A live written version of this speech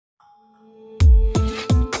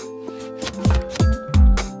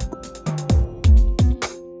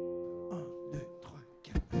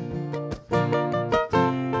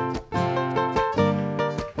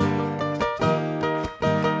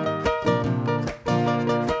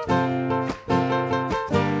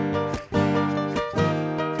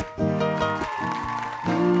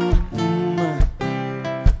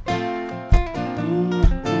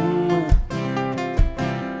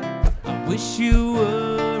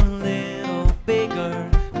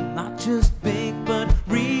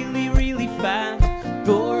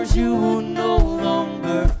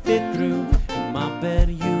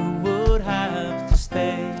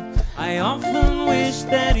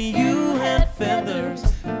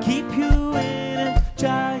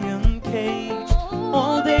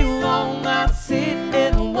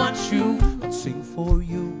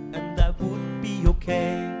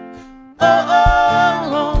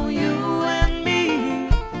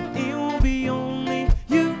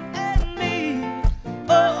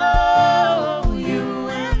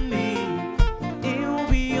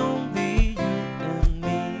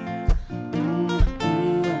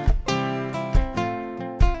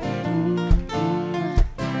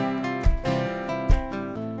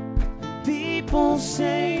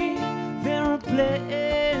say there are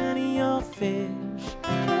plenty of fish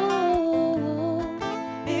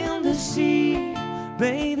in the sea.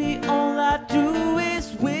 Baby, all I do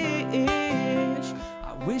is wish.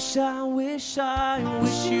 I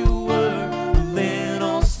wish you were a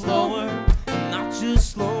little slower. Not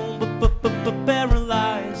just slow, but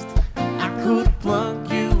paralyzed. I could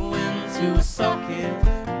plug you into a socket.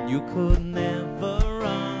 You could